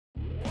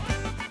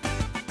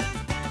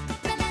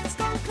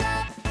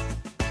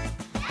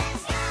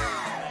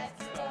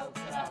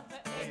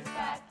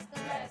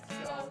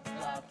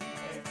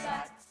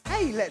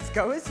Let's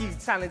Goers, you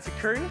talented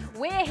crew.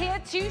 We're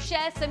here to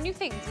share some new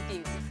things with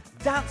you.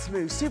 Dance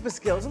moves, super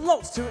skills,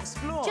 lots to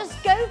explore.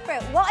 Just go for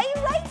it. What are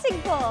you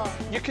waiting for?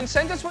 You can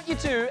send us what you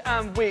do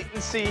and wait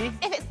and see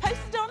If it's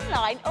posted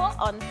online or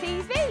on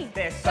TV.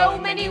 There's So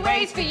many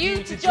ways for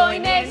you to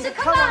join in. So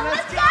come on,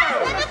 let's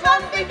go! Let the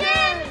fun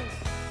begin!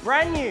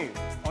 Brand new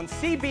on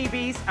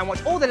CBeebies, and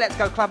watch all the Let's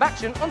Go Club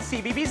action on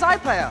CBeebies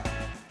iPlayer.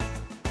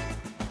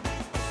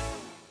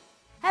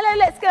 Hello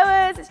Let's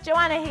Goers, it's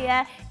Joanna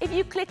here. If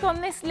you click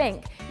on this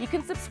link, you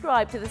can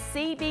subscribe to the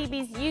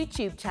CBeebies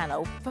YouTube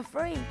channel for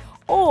free,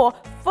 or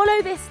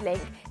follow this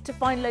link to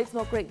find loads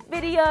more great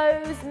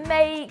videos,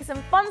 makes and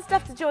fun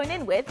stuff to join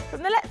in with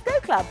from the Let's Go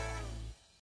Club.